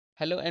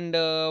Hello and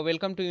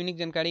welcome to Unique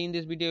Jankari. In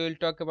this video, we'll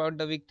talk about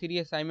the week 3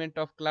 assignment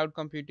of cloud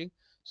computing.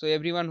 So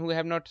everyone who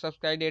have not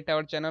subscribed yet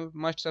our channel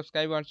must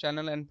subscribe our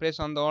channel and press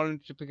on the all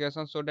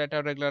notifications so that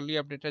our regularly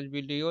updated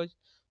videos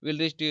will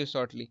reach to you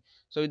shortly.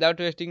 So without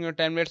wasting your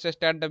time, let's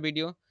start the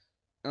video.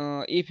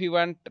 If you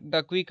want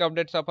the quick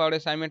updates of our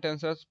assignment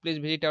answers, please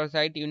visit our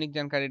site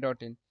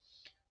uniquejankari.in.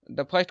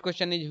 The first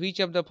question is, which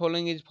of the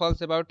following is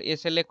false about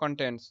SLA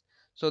contents?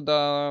 So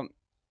the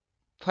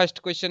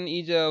first question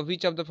is,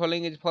 which of the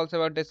following is false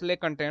about display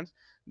contents?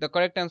 The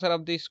correct answer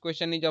of this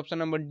question is option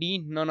number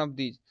D, none of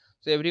these.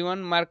 So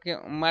everyone mark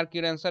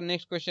your answer.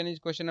 Next question is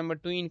question number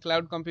 2. In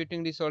cloud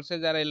computing,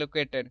 resources are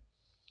allocated.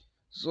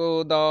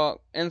 So the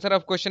answer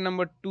of question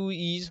number 2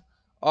 is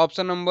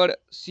option number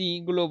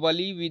C,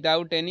 globally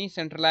without any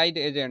centralized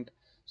agent.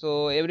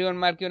 So everyone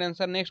mark your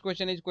answer. Next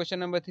question is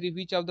question number 3.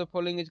 Which of the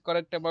following is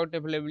correct about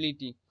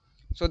availability?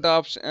 So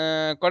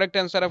the correct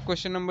answer of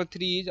question number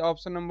 3 is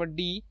option number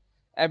D.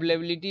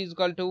 Availability is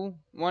equal to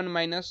 1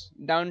 minus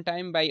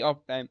downtime by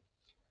uptime.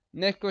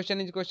 Next question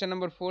is question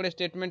number 4.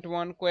 Statement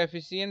 1.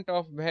 Coefficient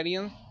of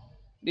variance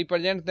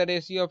represents the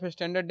ratio of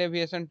standard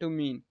deviation to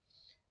mean.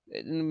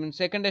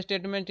 Second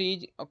statement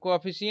is a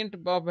coefficient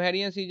of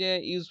variance is a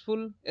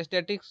useful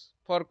statistics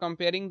for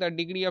comparing the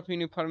degree of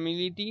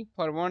uniformity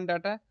for one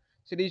data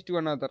series to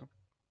another.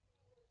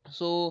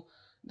 So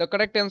the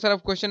correct answer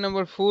of question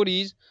number 4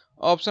 is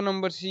option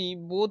number C.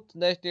 Both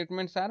the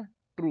statements are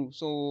true.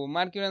 So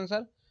mark your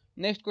answer.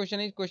 Next question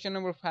is question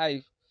number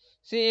 5.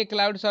 Say a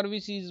cloud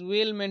service is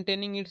well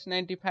maintaining its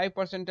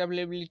 95%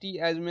 availability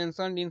as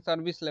mentioned in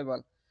service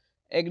level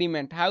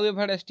agreement.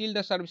 However, still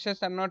the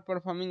services are not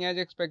performing as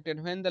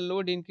expected. When the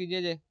load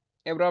increases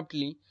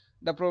abruptly,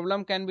 the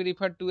problem can be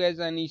referred to as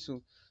an issue.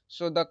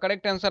 So the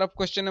correct answer of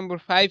question number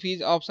 5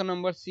 is option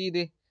number C,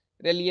 the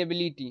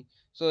reliability.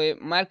 So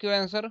mark your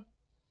answer.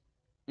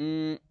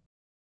 Mm,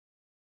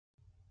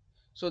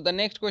 so the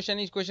next question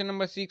is question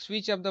number 6.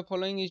 Which of the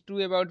following is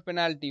true about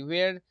penalty,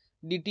 where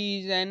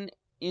dt is an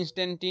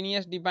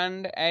instantaneous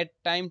demand at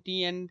time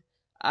t and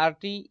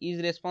rt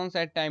is response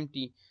at time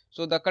t?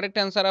 So the correct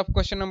answer of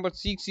question number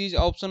 6 is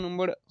option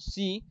number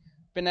C,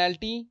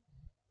 penalty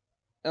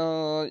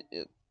uh,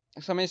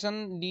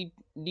 summation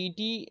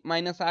dt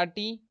minus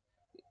rt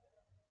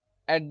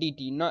at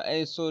dt.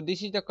 No, so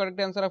this is the correct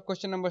answer of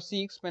question number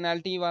 6,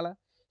 penalty wala.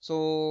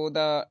 So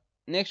the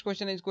next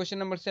question is question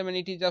number 7.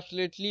 It is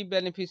absolutely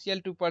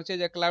beneficial to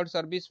purchase a cloud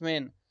service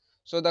when?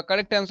 So the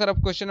correct answer of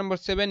question number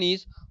 7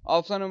 is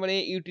option number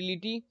A,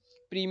 utility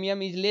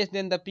premium is less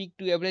than the peak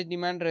to average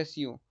demand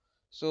ratio.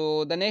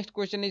 So the next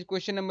question is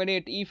question number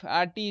 8. If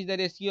rt is the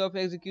ratio of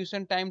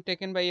execution time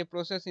taken by a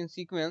process in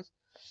sequence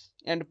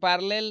and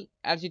parallel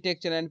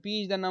architecture and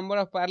p is the number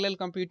of parallel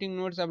computing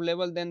nodes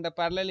available, then the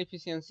parallel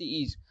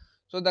efficiency is.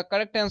 So the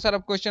correct answer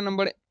of question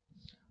number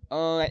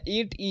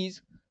 8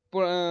 is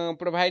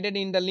provided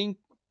in the link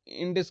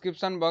in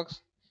description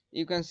box.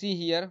 You can see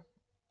here.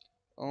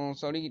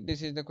 Sorry,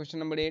 this is the question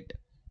number 8.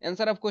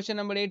 Answer of question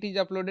number 8 is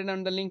uploaded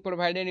on the link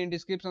provided in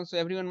description, so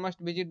everyone must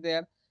visit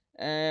there,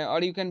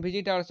 or you can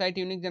visit our site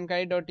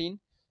uniquejankari.in.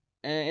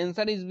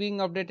 Answer is being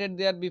updated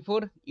there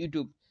before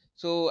YouTube.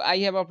 So I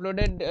have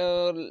uploaded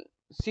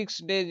 6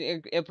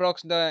 days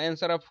approx the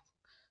answer of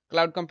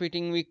cloud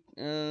computing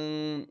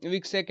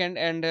week second,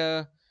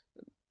 and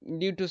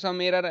due to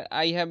some error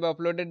I have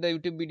uploaded the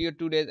YouTube video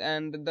 2 days,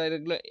 and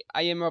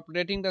I am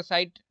updating the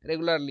site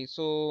regularly.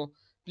 So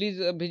please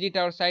visit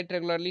our site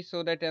regularly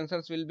so that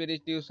answers will be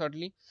reached you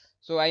shortly.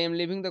 So I am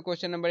leaving the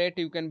question number 8.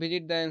 You can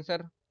visit the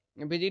answer,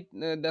 visit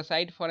the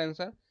site for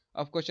answer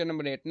of question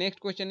number 8. Next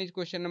question is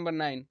question number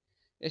 9.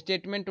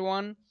 Statement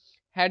 1.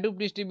 Hadoop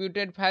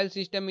distributed file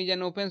system is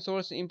an open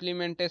source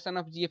implementation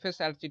of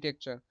GFS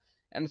architecture.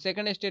 And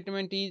second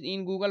statement is,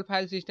 in Google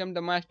file system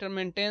the master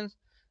maintains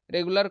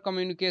regular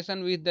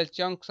communication with the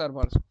chunk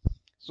servers.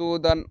 So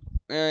the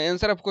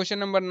answer of question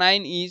number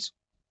 9 is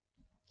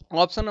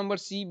option number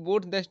C.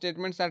 Both the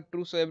statements are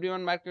true. So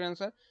everyone mark your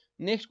answer.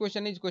 Next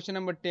question is question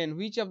number 10.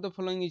 Which of the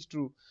following is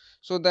true?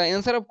 So the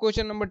answer of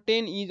question number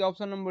 10 is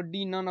option number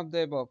D, none of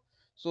the above.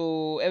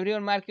 So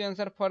everyone mark your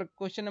answer. For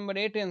question number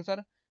 8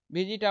 answer,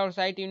 visit our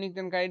site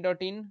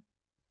uniquejankari.in,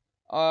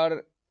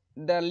 or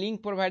the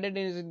link provided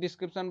in the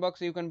description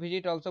box. You can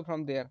visit also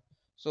from there.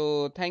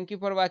 So thank you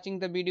for watching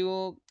the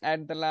video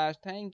at the last. Thank